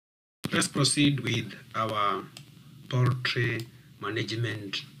let's proceed with our poultry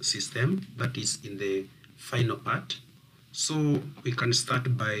management system, that is in the final part. So we can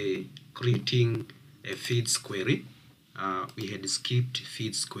start by creating a feeds query. We had skipped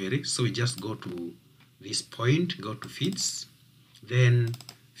feeds query, so we just go to this point, go to feeds, then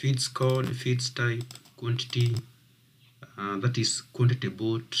feeds code, feeds type, quantity, that is quantity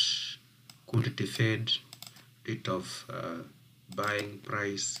bought, quantity fed, rate of buying,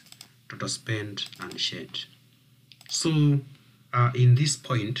 price, total spend, and shed. So in this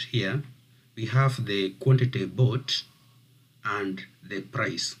point here, we have the quantity bought and the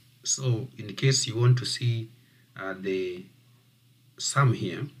price. So in case you want to see the sum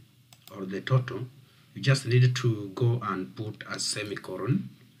here, or the total, you just need to go and put a semicolon.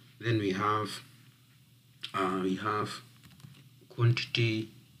 Then we have quantity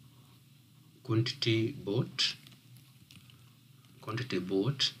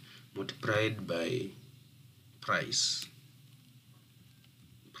bought multiplied by price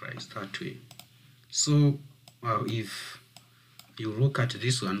that way. So if you look at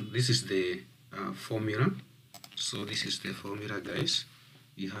this one, this is the formula. So this is the formula, guys.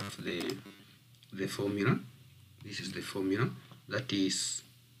 We have the formula. This is the formula, that is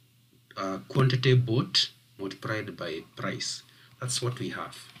quantity bought multiplied by price. That's what we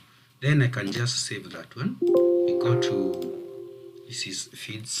have. Then I can just save that one. We go to, this is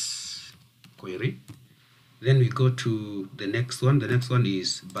feeds query. Then we go to the next one. The next one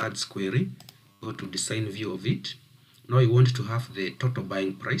is birds query. Go to design view of it. Now we want to have the total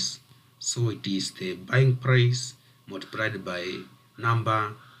buying price. So it is the buying price multiplied by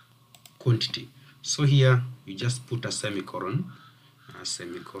number quantity. So here you just put a semicolon,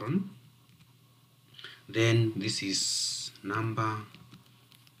 then this is number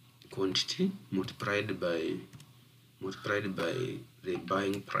quantity multiplied by the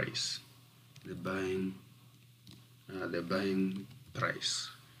buying price, the buying price,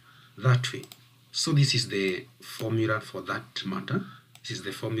 that way. So this is the formula for that matter. This is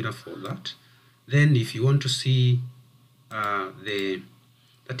the formula for that. Then if you want to see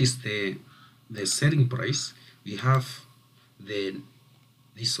that is the selling price, we have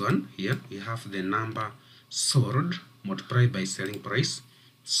this one here. We have the number sold multiplied by selling price.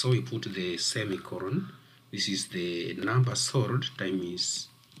 So we put the semicolon. This is the number sold times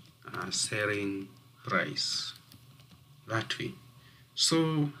selling price, that way.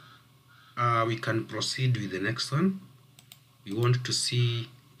 So we can proceed with the next one. We want to see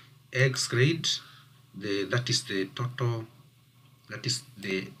eggs grade, that is the total, that is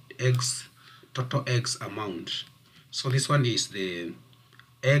the eggs, total eggs amount. So this one is the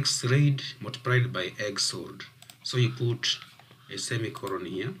eggs laid multiplied by eggs sold. So you put a semicolon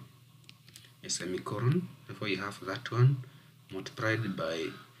here, a semicolon. Therefore you have that one multiplied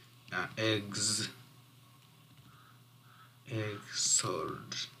by eggs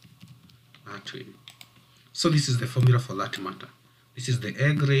sold, that way. So this is the formula for that matter. This is the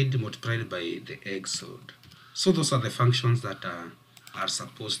egg laid multiplied by the egg sold. So those are the functions that are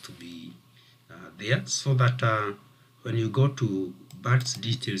supposed to be there, so that when you go to birds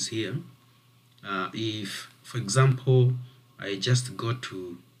details here, if for example I just go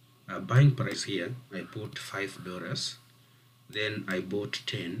to buying price here, I put $5, then I bought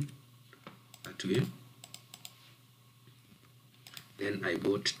 10, that way. Then I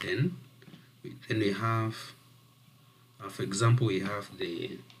bought 10. Then we have, for example, we have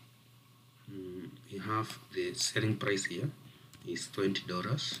the selling price here is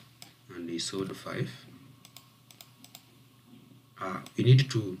 $20, and we sold 5. We need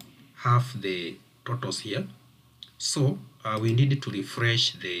to have the totals here. So we need to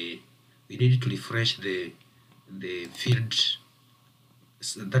refresh the field,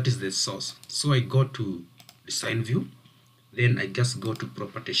 that is the source. So I go to design view, then I just go to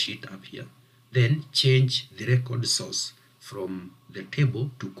property sheet up here, then change the record source from the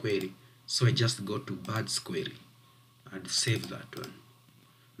table to query. So I just go to birds query and save that one.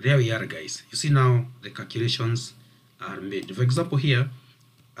 There we are, guys. You see now the calculations are made. For example, here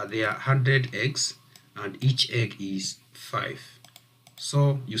there are 100 eggs and each egg is 5.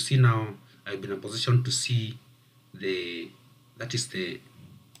 So you see now I've been in a position to see that is the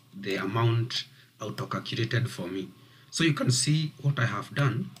amount auto calculated for me. So you can see what I have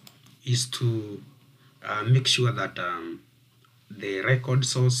done is to make sure that the record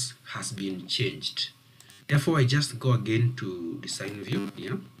source has been changed. Therefore I just go again to design view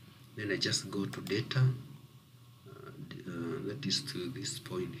here, then I just go to data, that is to this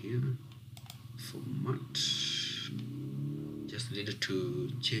point here, format. Just need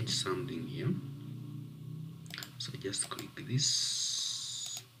to change something here, so just click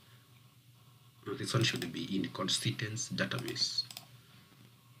this, This one should be in constituents database.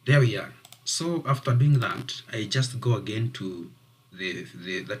 There we are. So after doing that, I just go again to the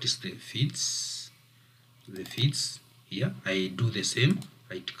feeds. The feeds here. I do the same.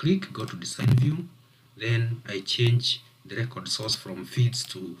 Right click, go to design view. Then I change the record source from feeds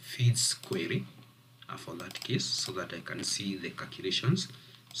to feeds query for that case, so that I can see the calculations.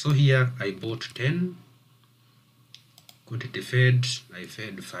 So here I bought 10. Quantity fed, I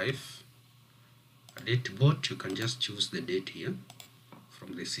fed 5. A date bought, you can just choose the date here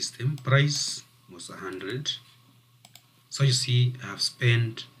from the system. Price was 100. So you see I have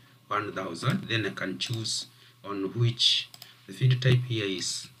spent 1000. Then I can choose on which the feed type here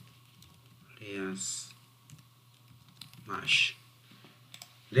is layers mash.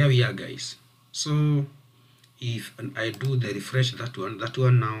 There we are, guys. So if I do the refresh, that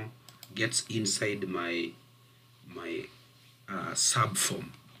one now gets inside my sub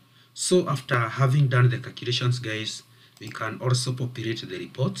form. So after having done the calculations, guys, we can also populate the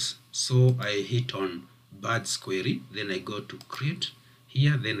reports. So I hit on birds query, then I go to create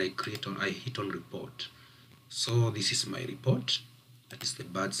here, then I hit on report. So this is my report, that is the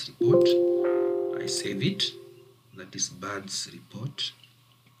birds report. I save it, that is birds report,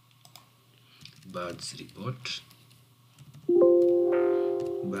 birds report.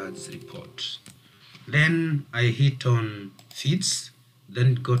 Then I hit on feeds,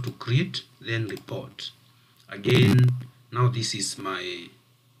 then go to create, then report. Again, now this is my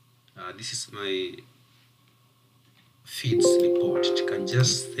feeds report. You can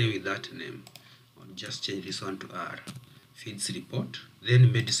just stay with that name, or just change this one to R. Feeds report,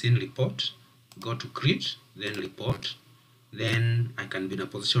 then medicine report, go to create, then report. Then I can be in a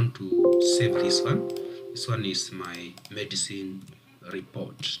position to save this one. This one is my medicine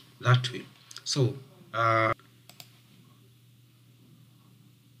report, that way. So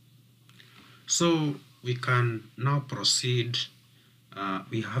so we can now proceed.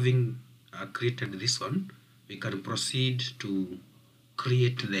 We having created this one, we can proceed to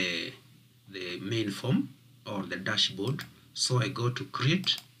create the main form or the dashboard. So I go to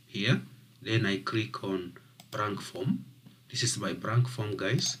create here, then I click on blank form. This is my blank form,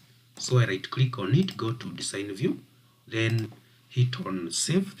 guys. So I right click on it, go to design view, then hit on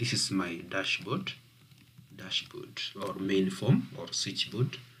save. This is my dashboard or main form or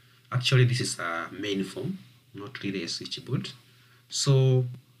switchboard. Actually this is a main form, not really a switchboard. So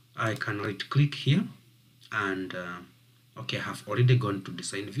I can right click here and okay, I have already gone to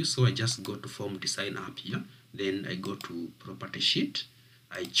design view, so I just go to form design up here, then I go to property sheet,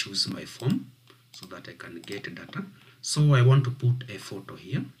 I choose my form so that I can get data. So I want to put a photo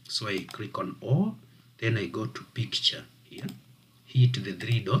here, so I click on all, then I go to picture here, hit the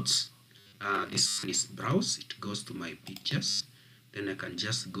 3 dots. This is browse, it goes to my pictures. Then I can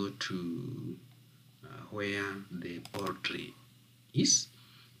just go to where the poultry is.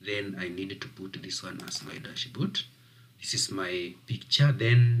 Then I needed to put this one as my dashboard. This is my picture.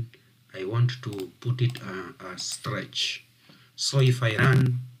 Then I want to put it a stretch. So if I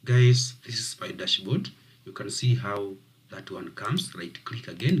run, guys, this is my dashboard. You can see how that one comes. Right click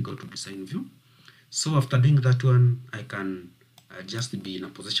again, go to design view. So after doing that one, I can just be in a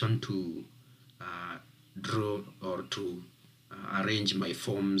position to draw or to arrange my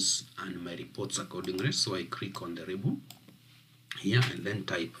forms and my reports accordingly. So I click on the label here and then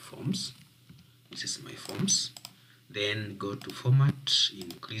type forms. This is my forms. Then go to format,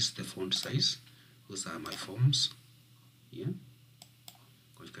 increase the font size. Those are my forms here.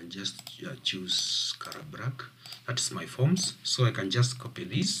 You can just choose color black. That's my forms. So I can just copy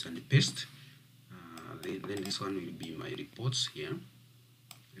this and paste. Then this one will be my reports here.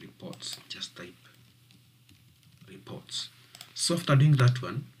 Reports, just type reports. So after doing that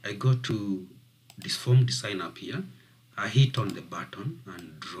one, I go to this form design up here. I hit on the button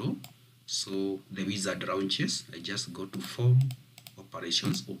and draw. So the wizard launches. I just go to form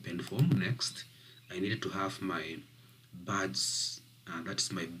operations, open form. Next, I need to have my birds.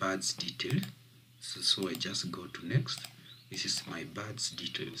 That's my birds detail. So I just go to next. This is my birds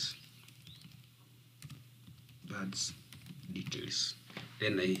details. Birds details.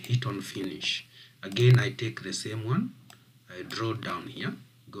 Then I hit on finish. Again, I take the same one. I draw down here.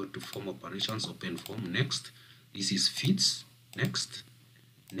 Go to form operations, open form. Next, this is feeds. Next.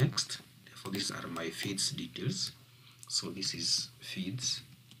 Therefore, these are my feeds details. So this is feeds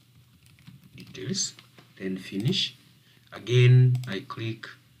details. Then finish. Again, I click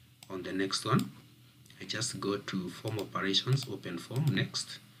on the next one. I just go to form operations, open form.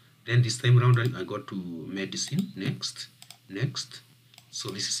 Next. Then this time around, I go to medicine. Next. So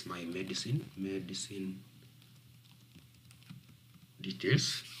this is my medicine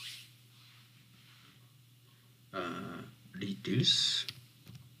details. details,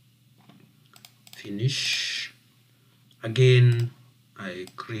 finish. Again, I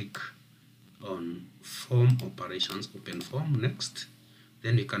click on form operations, open form. Next,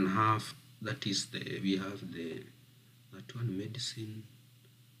 then we can have, that is we have that one, medicine.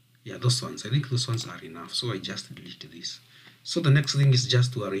 Yeah, those ones, I think those ones are enough, so I just delete this. So the next thing is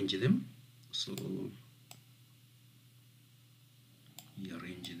just to arrange them. So we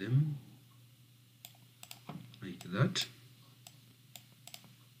arrange them like that.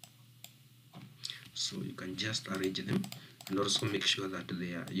 So you can just arrange them and also make sure that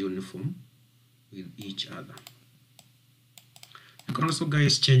they are uniform with each other. You can also,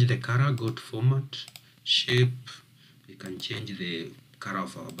 guys, change the color, go to format, shape. You can change the color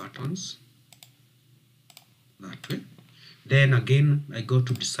of our buttons that way. Then again, I go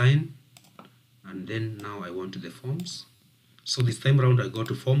to design, and then now I want the forms. So this time around, I go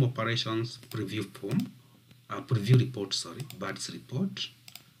to form operations, preview form, preview report, sorry, birds report.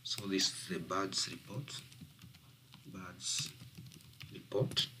 So this is the birds report,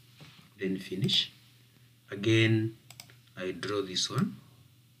 then finish. Again, I draw this one.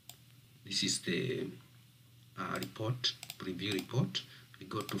 This is the report, preview report. We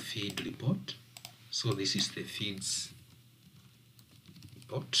go to feed report. So this is the feeds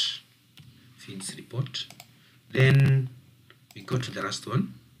report. Then we go to the last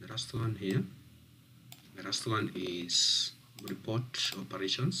one. The last one here. The last one is report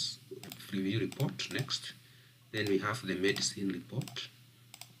operations, preview report. Next, then we have the medicine report.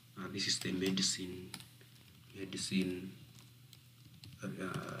 This is the medicine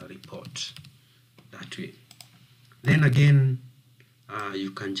report that way. Then again,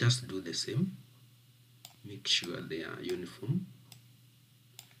 you can just do the same. Make sure they are uniform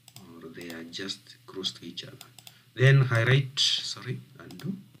or they are just close to each other. Then highlight,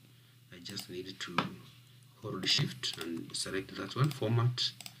 undo. I just need to hold shift and select that one.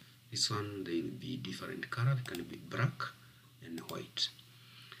 Format, this one, they will be different color. It can be black and white.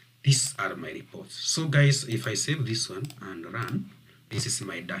 These are my reports. So guys, if I save this one and run, this is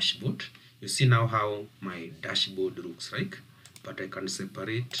my dashboard. You see now how my dashboard looks like, but I can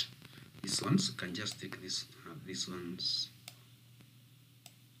separate these ones. I can just take these ones.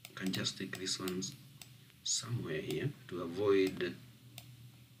 I can just take these ones somewhere here to avoid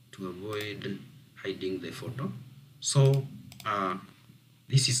hiding the photo. So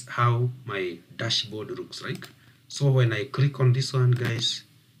this is how my dashboard looks like. So when I click on this one, guys,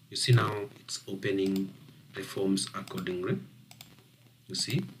 you see now it's opening the forms accordingly. You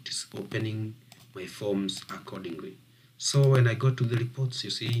see, it is opening my forms accordingly. So when I go to the reports, you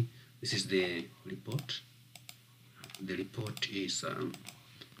see, this is the report. The report is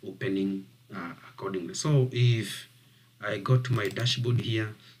opening accordingly. So if I go to my dashboard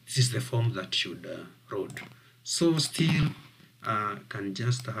here, this is the form that should load. So still can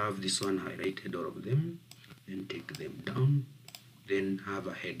just have this one highlighted, all of them, then take them down, then have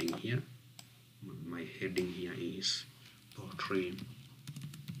a heading here. My heading here is Poultry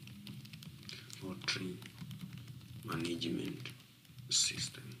Management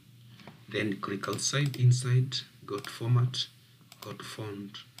System. Then click outside, inside, go to format, go to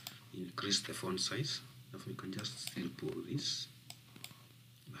font, increase the font size. If we can just still pull this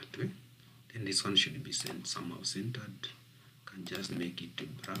that way. Then this one should be somehow centered. Can just make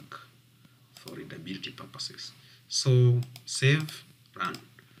it black for readability purposes. So save, run.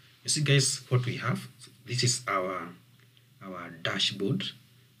 You see, guys, what we have. This is our dashboard,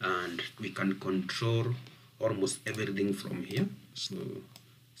 and we can control almost everything from here. So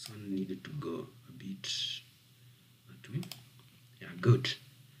this one needed to go a bit that way. Yeah, good.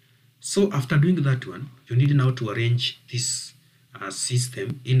 So after doing that one, you need now to arrange this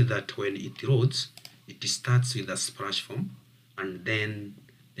system in that when it loads, it starts with a splash form and then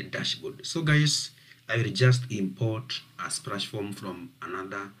the dashboard. So guys, I will just import a splash form from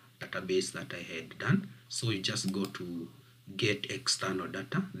another database that I had done. So you just go to get external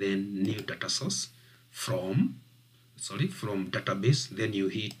data, then new data source from database, then you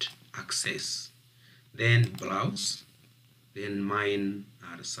hit access, then browse, then mine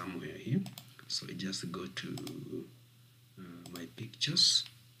are somewhere here. So I just go to my pictures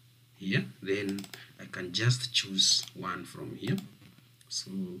here, then I can just choose one from here.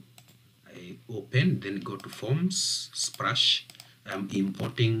 So I open, then go to forms, splash. I'm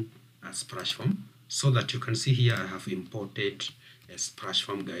importing a splash form, so that you can see here I have imported a splash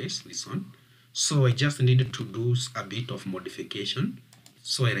form, guys, this one. So I just needed to do a bit of modification.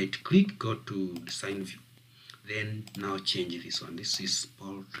 So I right click, go to design view, then now change this one. This is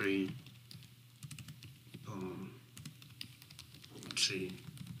Poultry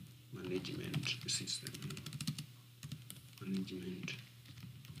Management System. management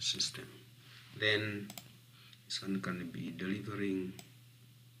system. Then this one can be delivering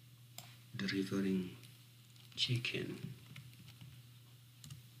chicken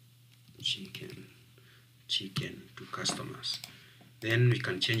to customers. Then we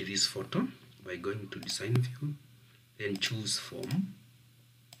can change this photo by going to design view, then choose form.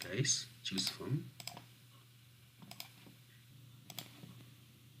 Guys, choose form.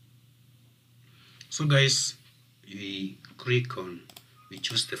 So guys, we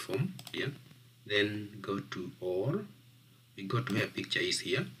choose the form here, then go to we go to where picture is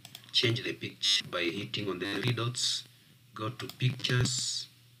here, change the picture by hitting on the three dots, go to pictures,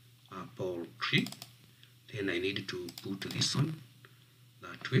 poultry, then I need to put this one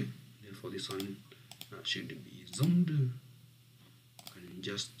that way. Then for this one should be zoomed, and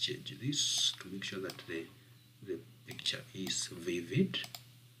just change this to make sure that the picture is vivid.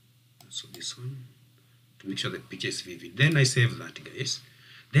 So this one, to make sure the picture is vivid. Then I save that, guys.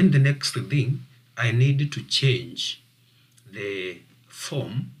 Then the next thing, I need to change the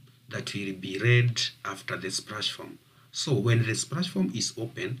form that will be read after the splash form. So when the splash form is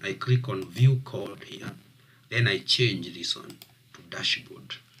open, I click on view code here. Then I change this one to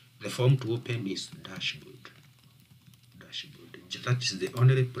dashboard. The form to open is dashboard. That is the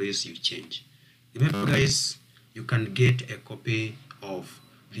only place you change. Remember, guys, you can get a copy of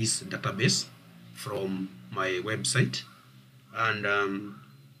this database from my website, and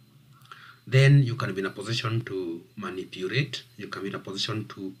then you can be in a position to manipulate. You can be in a position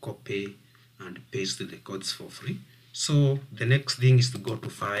to copy and paste the codes for free. So the next thing is to go to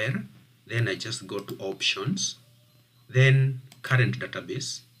file, then I just go to options, then current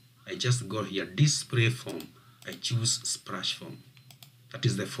database. I just go here, display form. I choose splash form. That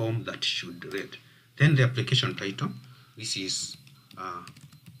is the form that should read. Then the application title, this is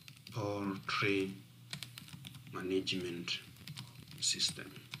Poultry Management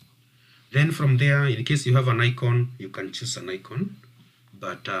System. Then from there, in case you have an icon, you can choose an icon,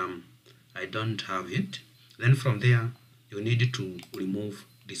 but I don't have it. Then from there, you need to remove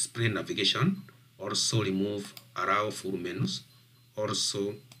display navigation, also remove allow full menus,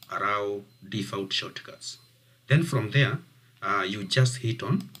 also allow default shortcuts. Then from there, you just hit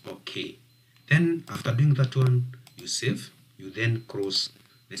on OK. Then after doing that one, you save, you then close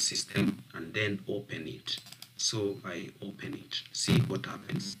the system and then open it. So I open it. See what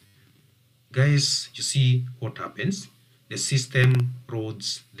happens. Guys, you see what happens. The system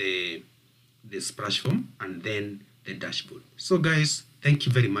loads the splash form and then the dashboard. So guys, thank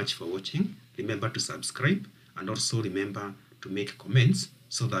you very much for watching. Remember to subscribe and also remember to make comments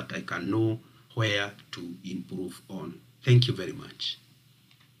so that I can know where to improve on. Thank you very much.